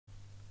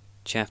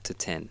Chapter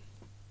 10.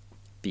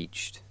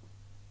 Beached.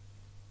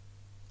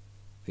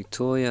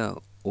 Victoria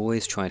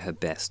always tried her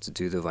best to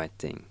do the right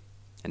thing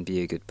and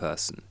be a good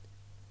person.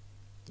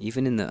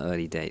 Even in the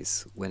early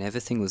days, when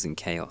everything was in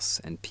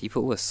chaos and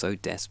people were so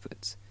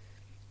desperate,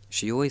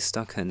 she always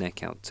stuck her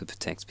neck out to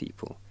protect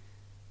people,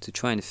 to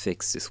try and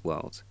fix this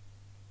world.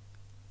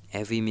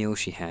 Every meal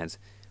she had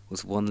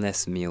was one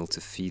less meal to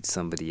feed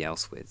somebody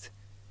else with.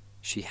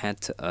 She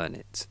had to earn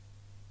it.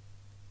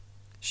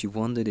 She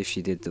wondered if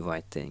she did the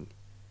right thing.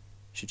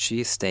 Should she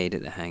have stayed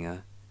at the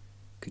hangar?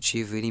 Could she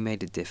have really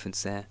made a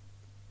difference there?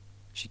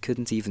 She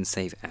couldn't even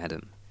save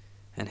Adam,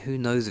 and who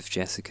knows if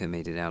Jessica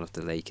made it out of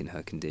the lake in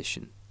her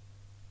condition.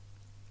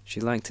 She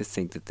liked to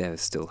think that there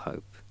was still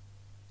hope,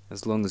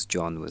 as long as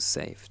John was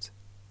saved.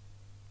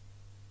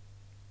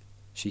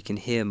 She can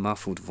hear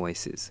muffled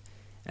voices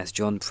as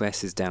John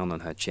presses down on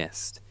her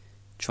chest,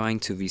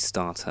 trying to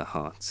restart her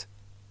heart.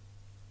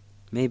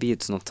 Maybe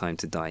it's not time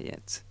to die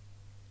yet.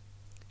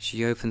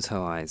 She opens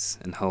her eyes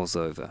and hulls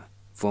over,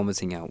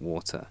 vomiting out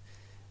water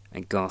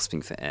and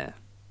gasping for air.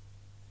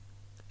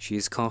 She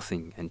is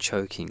coughing and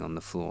choking on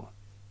the floor.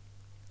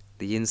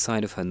 The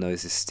inside of her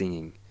nose is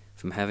stinging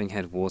from having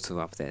had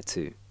water up there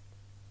too.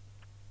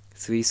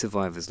 3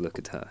 survivors look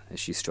at her as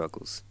she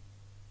struggles.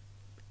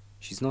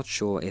 She's not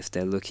sure if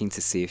they're looking to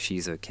see if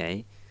she's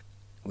okay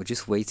or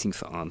just waiting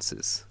for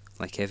answers,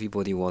 like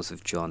everybody was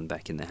with John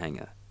back in the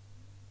hangar.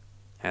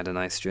 Had a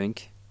nice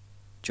drink?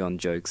 John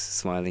jokes,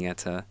 smiling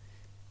at her.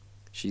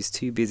 She's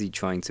too busy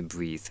trying to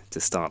breathe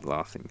to start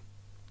laughing.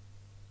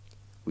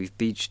 We've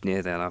beached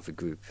near that other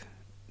group.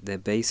 Their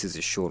base is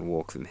a short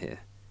walk from here,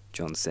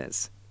 John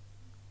says.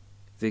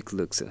 Vic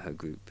looks at her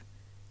group.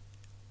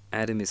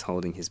 Adam is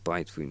holding his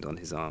bite wound on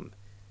his arm.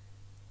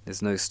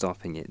 There's no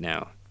stopping it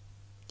now.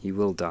 He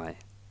will die.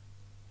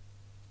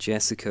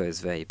 Jessica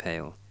is very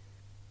pale.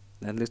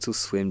 That little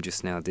swim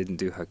just now didn't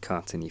do her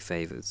cut any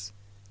favors.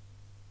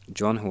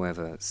 John,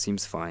 however,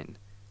 seems fine.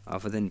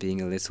 Other than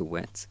being a little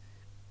wet,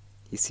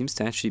 he seems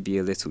to actually be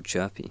a little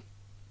chirpy,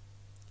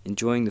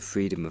 enjoying the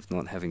freedom of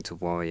not having to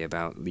worry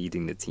about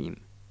leading the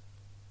team.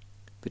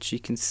 But she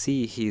can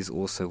see he is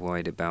also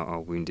worried about our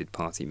wounded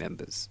party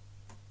members.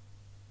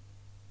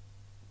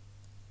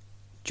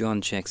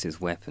 John checks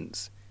his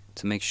weapons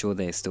to make sure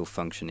they are still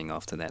functioning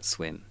after that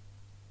swim.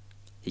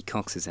 He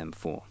cocks his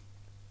M4.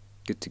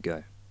 Good to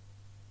go.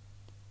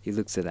 He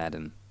looks at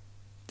Adam,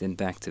 then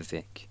back to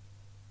Vic.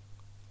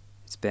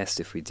 It's best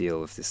if we deal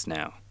with this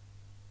now.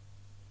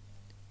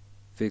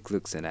 Vic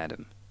looks at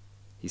Adam.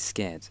 He's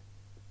scared,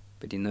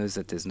 but he knows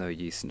that there's no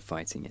use in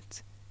fighting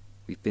it.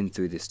 We've been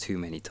through this too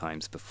many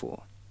times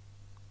before.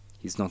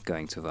 He's not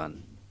going to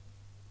run.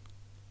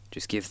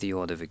 Just give the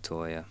order,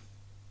 Victoria.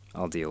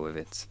 I'll deal with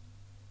it.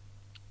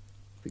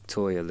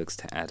 Victoria looks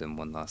to Adam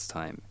one last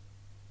time.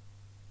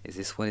 Is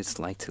this what it's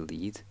like to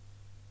lead?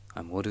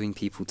 I'm ordering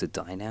people to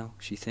die now,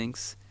 she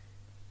thinks.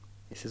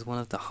 This is one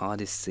of the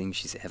hardest things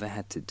she's ever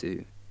had to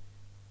do.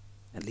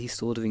 At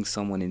least ordering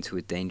someone into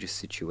a dangerous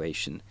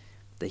situation,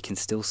 they can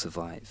still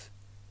survive.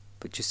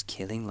 But just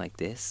killing like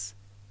this?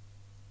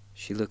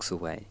 She looks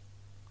away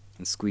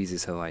and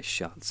squeezes her eyes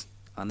shut,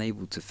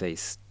 unable to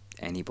face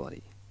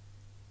anybody.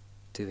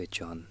 Do it,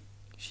 John,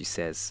 she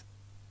says.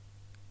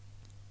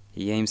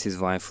 He aims his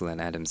rifle at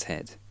Adam's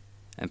head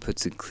and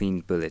puts a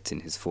clean bullet in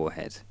his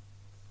forehead.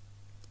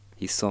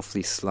 He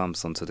softly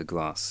slumps onto the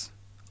grass,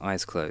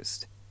 eyes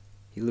closed.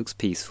 He looks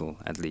peaceful,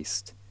 at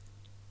least.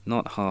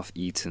 Not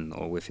half-eaten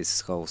or with his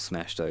skull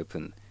smashed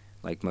open,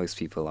 like most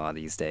people are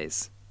these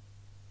days.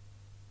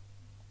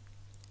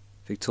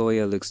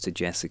 Victoria looks to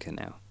Jessica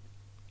now.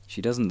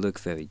 She doesn't look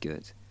very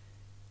good.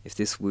 If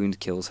this wound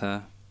kills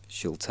her,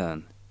 she'll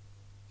turn.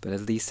 But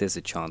at least there's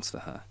a chance for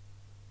her.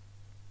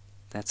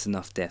 That's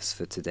enough deaths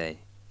for today,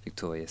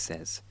 Victoria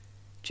says.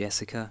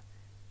 Jessica,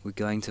 we're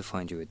going to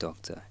find you a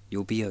doctor.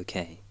 You'll be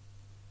okay.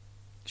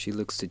 She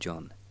looks to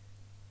John.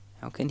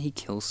 How can he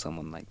kill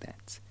someone like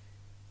that?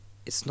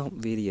 It's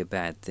not really a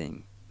bad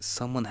thing.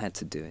 Someone had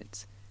to do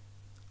it.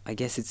 I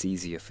guess it's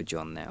easier for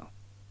John now.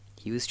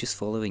 He was just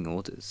following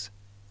orders.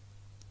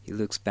 He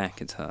looks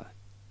back at her,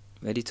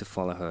 ready to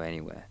follow her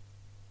anywhere.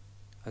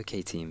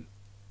 Okay, team,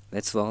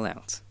 let's roll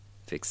out,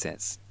 Vic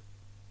says.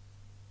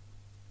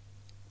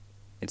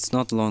 It's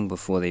not long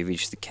before they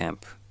reach the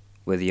camp,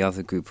 where the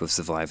other group of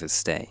survivors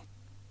stay.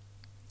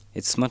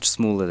 It's much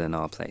smaller than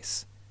our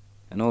place,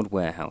 an old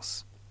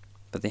warehouse,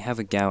 but they have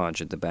a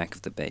garage at the back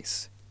of the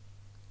base.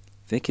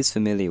 Vic is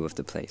familiar with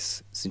the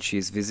place, since she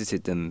has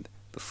visited them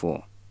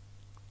before.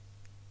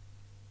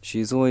 She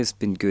has always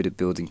been good at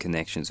building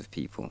connections with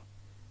people.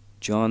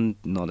 John,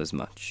 not as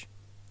much,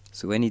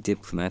 so any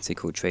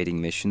diplomatic or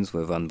trading missions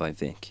were run by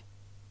Vic.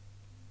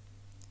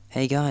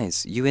 Hey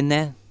guys, you in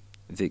there?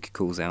 Vic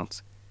calls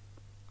out.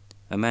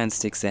 A man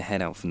sticks their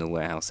head out from the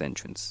warehouse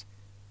entrance,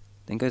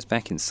 then goes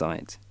back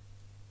inside.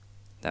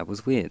 That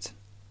was weird.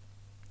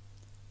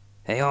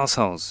 Hey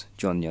assholes,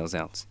 John yells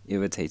out,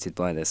 irritated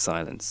by their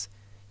silence.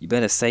 You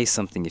better say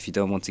something if you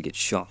don't want to get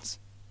shot.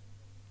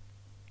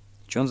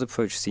 John's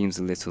approach seems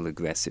a little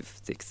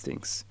aggressive, Vic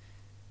thinks.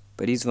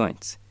 But he's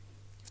right.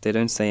 If they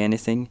don't say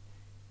anything,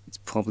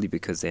 probably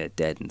because they are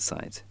dead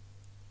inside.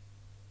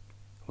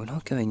 "We're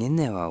not going in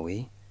there, are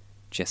we?"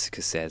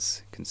 Jessica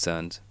says,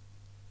 concerned.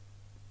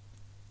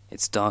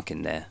 "It's dark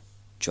in there,"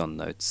 John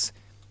notes.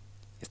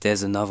 "If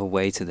there's another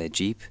way to their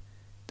jeep,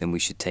 then we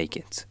should take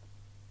it."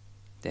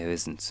 "There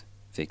isn't,"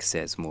 Vic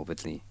says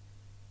morbidly.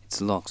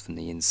 "It's locked from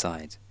the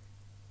inside.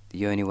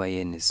 The only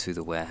way in is through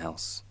the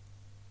warehouse."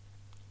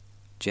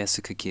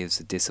 Jessica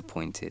gives a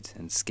disappointed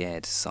and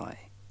scared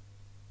sigh.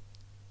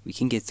 "We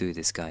can get through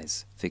this,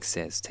 guys," Vic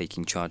says,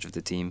 taking charge of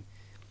the team.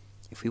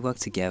 "If we work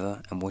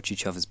together and watch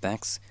each other's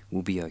backs,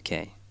 we'll be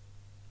okay."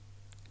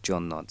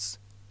 John nods.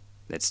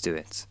 "Let's do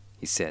it,"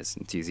 he says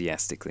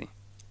enthusiastically.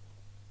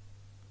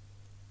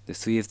 The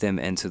three of them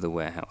enter the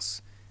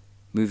warehouse,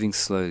 moving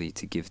slowly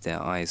to give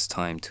their eyes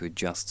time to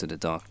adjust to the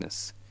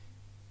darkness.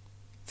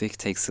 Vic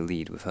takes the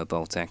lead with her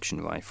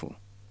bolt-action rifle.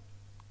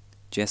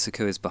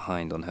 Jessica is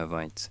behind on her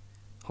right,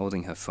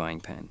 holding her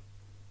frying pan.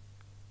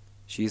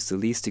 She is the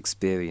least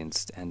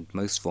experienced and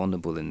most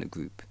vulnerable in the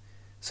group,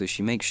 so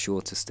she makes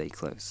sure to stay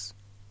close.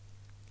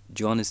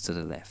 John is to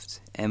the left,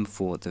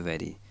 M4 at the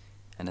ready,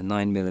 and a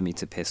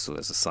 9mm pistol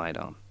as a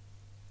sidearm.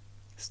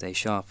 "Stay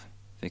sharp,"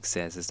 Vic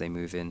says as they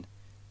move in.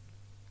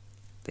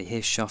 They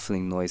hear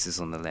shuffling noises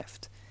on the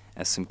left,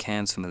 as some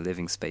cans from a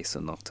living space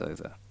are knocked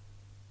over.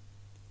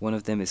 One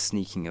of them is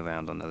sneaking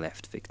around on the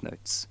left, Vic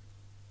notes.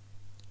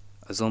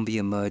 A zombie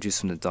emerges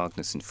from the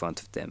darkness in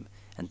front of them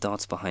and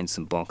darts behind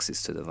some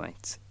boxes to the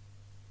right.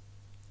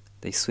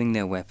 They swing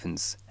their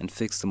weapons and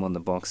fix them on the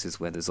boxes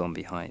where the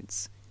zombie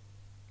hides.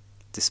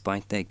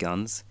 Despite their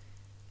guns,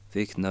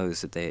 Vic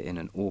knows that they are in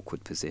an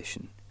awkward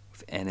position,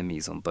 with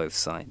enemies on both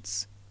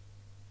sides.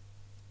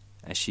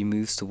 As she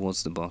moves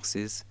towards the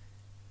boxes,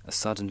 a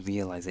sudden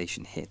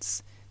realization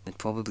hits that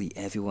probably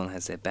everyone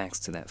has their backs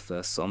to that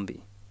first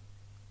zombie.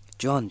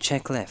 "John,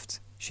 check left,"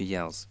 she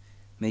yells,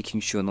 making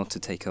sure not to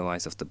take her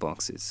eyes off the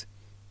boxes.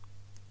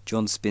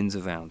 John spins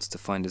around to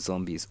find the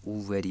zombie is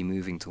already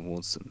moving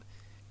towards them.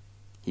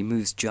 He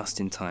moves just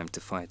in time to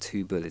fire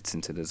 2 bullets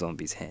into the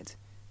zombie's head.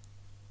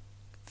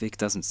 Vic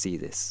doesn't see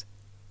this.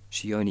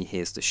 She only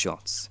hears the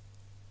shots.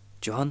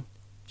 "John?"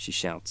 she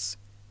shouts.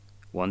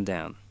 "One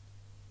down,"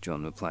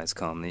 John replies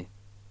calmly.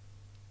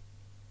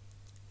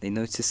 They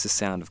notice the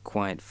sound of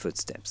quiet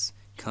footsteps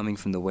coming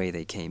from the way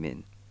they came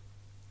in.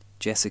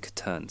 Jessica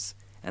turns,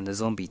 and the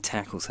zombie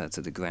tackles her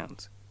to the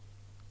ground.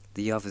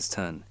 The others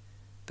turn,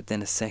 but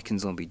then a second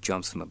zombie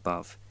jumps from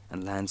above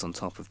and lands on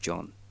top of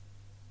John.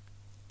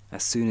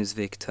 As soon as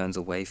Vic turns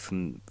away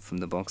from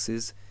the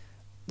boxes,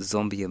 the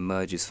zombie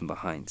emerges from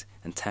behind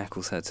and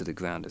tackles her to the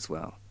ground as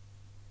well.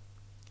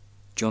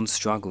 John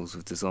struggles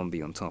with the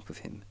zombie on top of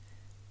him,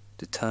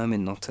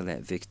 determined not to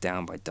let Vic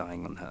down by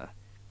dying on her.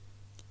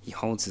 He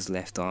holds his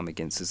left arm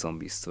against the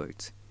zombie's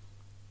throat,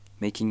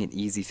 making it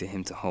easy for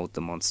him to hold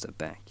the monster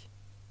back.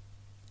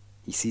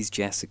 He sees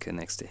Jessica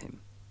next to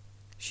him.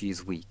 She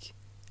is weak,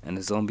 and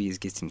the zombie is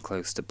getting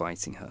close to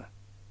biting her.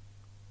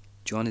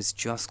 John is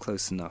just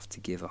close enough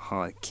to give a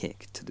hard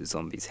kick to the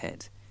zombie's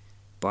head,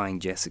 buying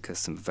Jessica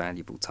some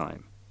valuable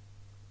time.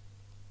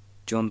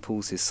 John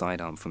pulls his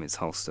sidearm from its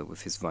holster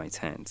with his right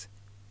hand.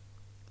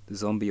 The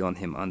zombie on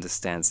him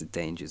understands the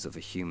dangers of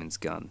a human's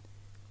gun.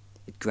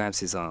 It grabs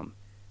his arm,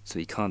 so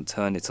he can't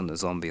turn it on the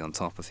zombie on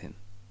top of him.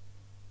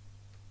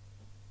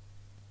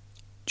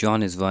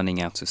 John is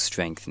running out of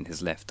strength in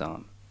his left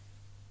arm.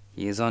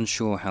 He is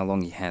unsure how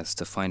long he has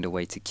to find a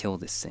way to kill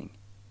this thing.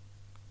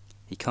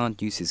 He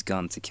can't use his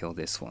gun to kill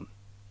this one.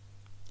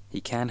 He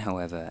can,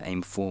 however,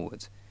 aim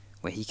forward,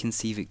 where he can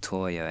see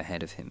Victoria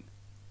ahead of him.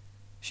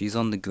 She's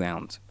on the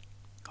ground,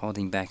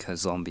 holding back her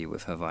zombie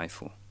with her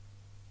rifle.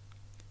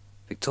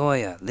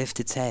 "Victoria, lift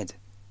its head,"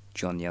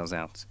 John yells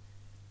out,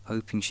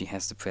 hoping she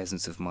has the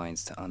presence of mind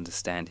to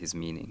understand his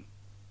meaning.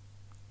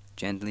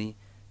 Gently,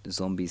 the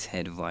zombie's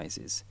head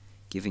rises,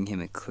 giving him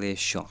a clear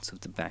shot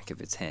of the back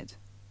of its head.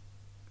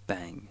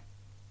 Bang!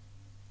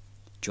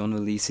 John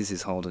releases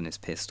his hold on his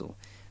pistol,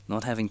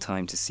 not having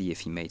time to see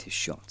if he made his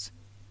shot.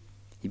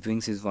 He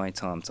brings his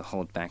right arm to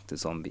hold back the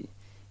zombie.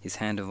 His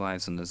hand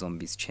arrives on the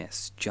zombie's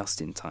chest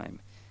just in time,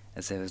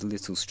 as there is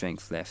little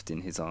strength left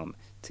in his arm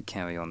to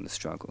carry on the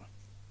struggle.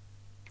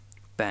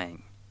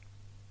 Bang!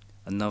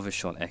 Another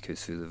shot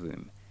echoes through the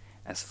room,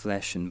 as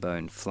flesh and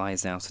bone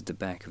flies out at the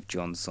back of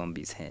John's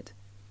zombie's head.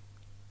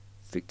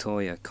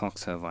 Victoria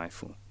cocks her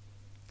rifle,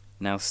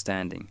 now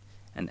standing,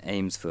 and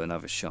aims for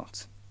another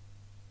shot.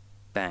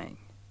 Bang!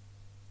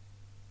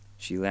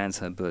 She lands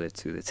her bullet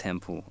through the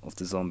temple of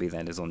the zombie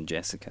that is on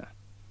Jessica.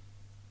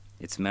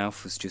 Its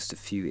mouth was just a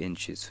few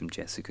inches from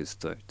Jessica's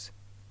throat.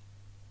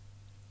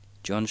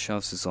 John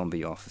shoves the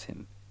zombie off of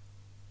him.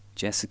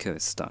 Jessica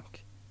is stuck,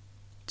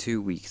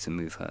 too weak to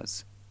move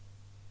hers.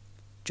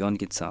 John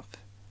gets up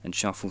and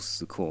shuffles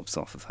the corpse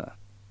off of her.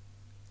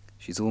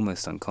 She's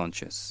almost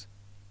unconscious.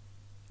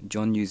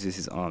 John uses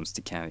his arms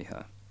to carry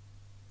her.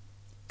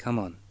 "Come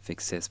on,"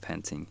 Vic says,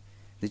 panting.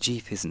 "The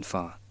jeep isn't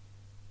far."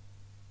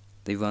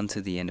 They run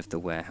to the end of the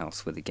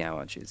warehouse where the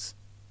garage is.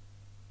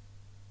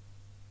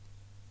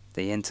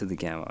 They enter the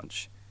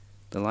garage.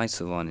 The lights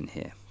are on in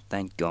here,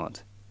 thank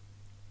God.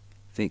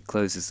 Vic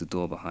closes the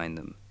door behind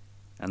them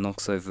and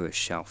knocks over a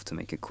shelf to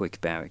make a quick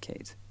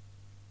barricade.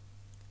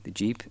 The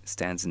Jeep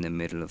stands in the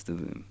middle of the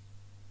room.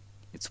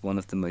 It's one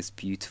of the most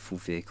beautiful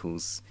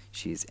vehicles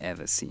she has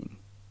ever seen.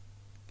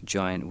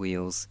 Giant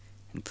wheels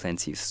and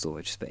plenty of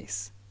storage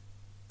space.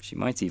 She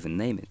might even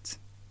name it.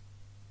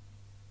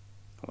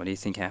 "What do you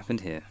think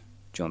happened here?"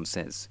 John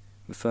says,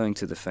 referring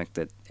to the fact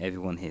that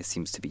everyone here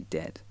seems to be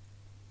dead.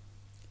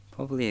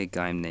 "Probably a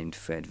guy named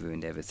Fred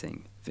ruined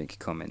everything," Vic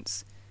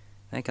comments.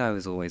 "That guy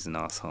was always an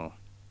asshole."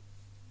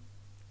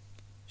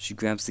 She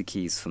grabs the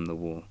keys from the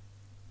wall.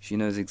 She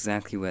knows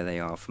exactly where they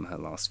are from her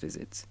last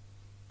visit.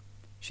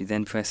 She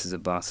then presses a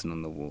button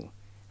on the wall,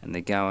 and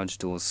the garage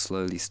doors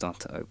slowly start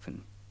to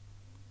open.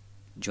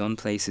 John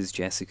places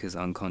Jessica's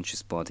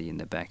unconscious body in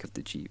the back of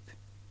the Jeep.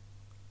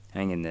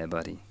 "Hang in there,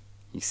 buddy,"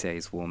 he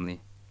says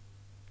warmly.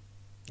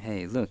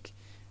 "Hey, look,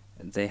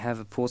 they have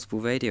a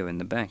portable radio in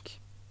the back,"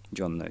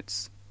 John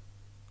notes.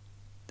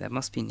 "That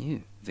must be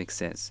new," Vic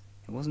says.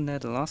 "It wasn't there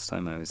the last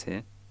time I was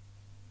here."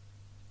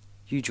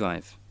 "You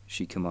drive,"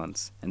 she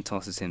commands, and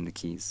tosses him the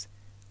keys.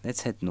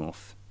 "Let's head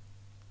north."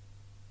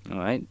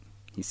 "Alright,"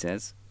 he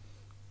says.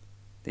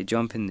 They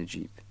jump in the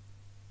Jeep,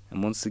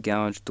 and once the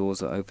garage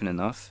doors are open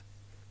enough,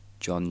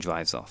 John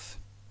drives off.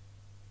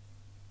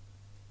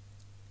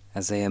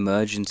 As they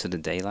emerge into the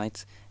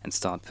daylight and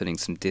start putting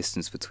some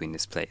distance between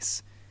this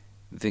place,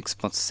 Vic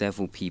spots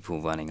several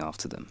people running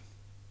after them.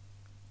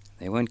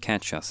 "They won't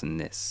catch us in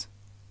this."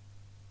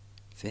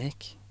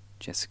 "Vic,"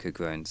 Jessica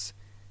groans.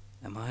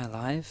 "Am I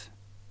alive?"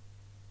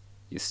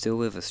 "You're still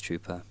with us,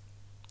 trooper.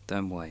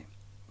 Don't worry.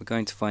 We're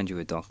going to find you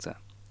a doctor,"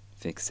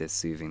 Vic says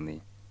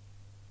soothingly.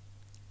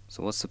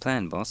 "So what's the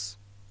plan, boss?"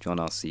 John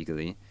asks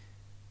eagerly,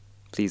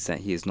 pleased that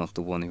he is not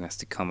the one who has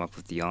to come up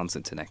with the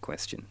answer to that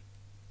question.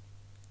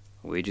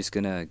 "Are we just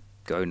gonna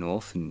go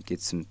north and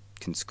get some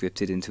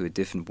conscripted into a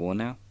different war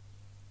now?"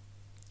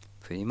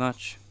 "Pretty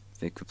much,"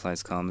 Vic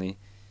replies calmly.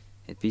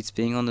 "It beats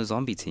being on the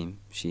zombie team,"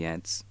 she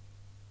adds.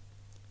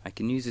 "I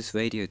can use this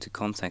radio to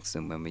contact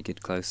them when we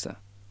get closer.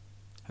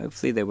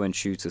 Hopefully they won't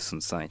shoot us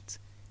on sight,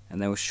 and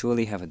they will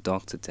surely have a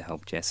doctor to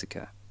help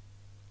Jessica.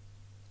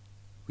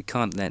 We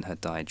can't let her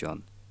die,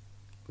 John.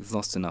 We've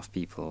lost enough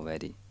people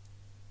already."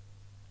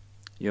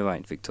 "You're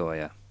right,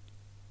 Victoria.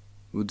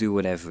 We'll do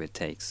whatever it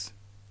takes."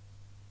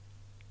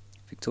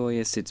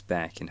 Victoria sits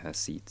back in her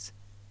seat.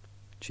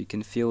 She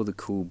can feel the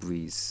cool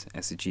breeze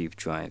as the Jeep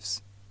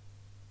drives.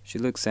 She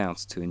looks out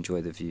to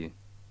enjoy the view.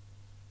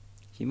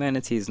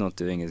 Humanity is not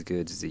doing as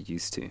good as it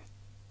used to,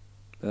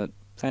 but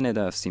planet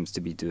Earth seems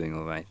to be doing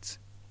alright.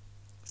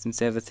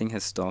 Since everything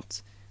has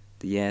stopped,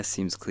 the air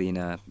seems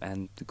cleaner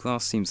and the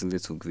grass seems a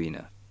little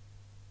greener.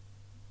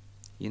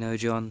 "You know,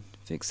 John,"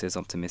 Vic says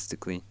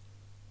optimistically,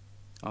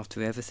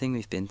 "after everything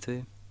we've been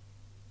through,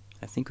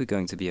 I think we're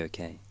going to be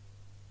okay."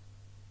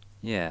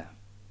 "Yeah,"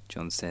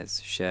 John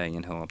says, sharing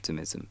in her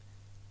optimism.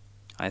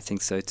 "I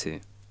think so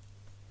too."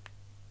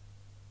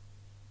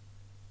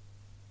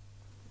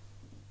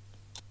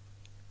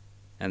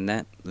 And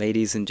that,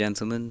 ladies and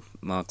gentlemen,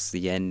 marks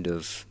the end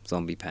of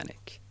Zombie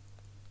Panic.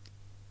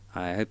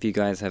 I hope you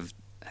guys has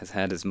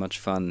had as much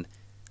fun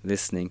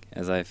listening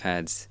as I've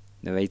had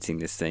narrating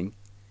this thing.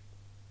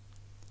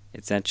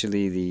 It's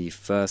actually the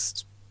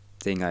first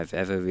thing I've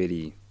ever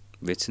really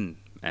written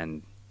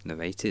and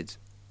narrated.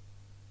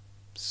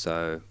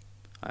 So,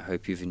 I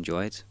hope you've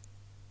enjoyed.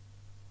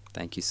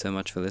 Thank you so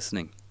much for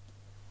listening.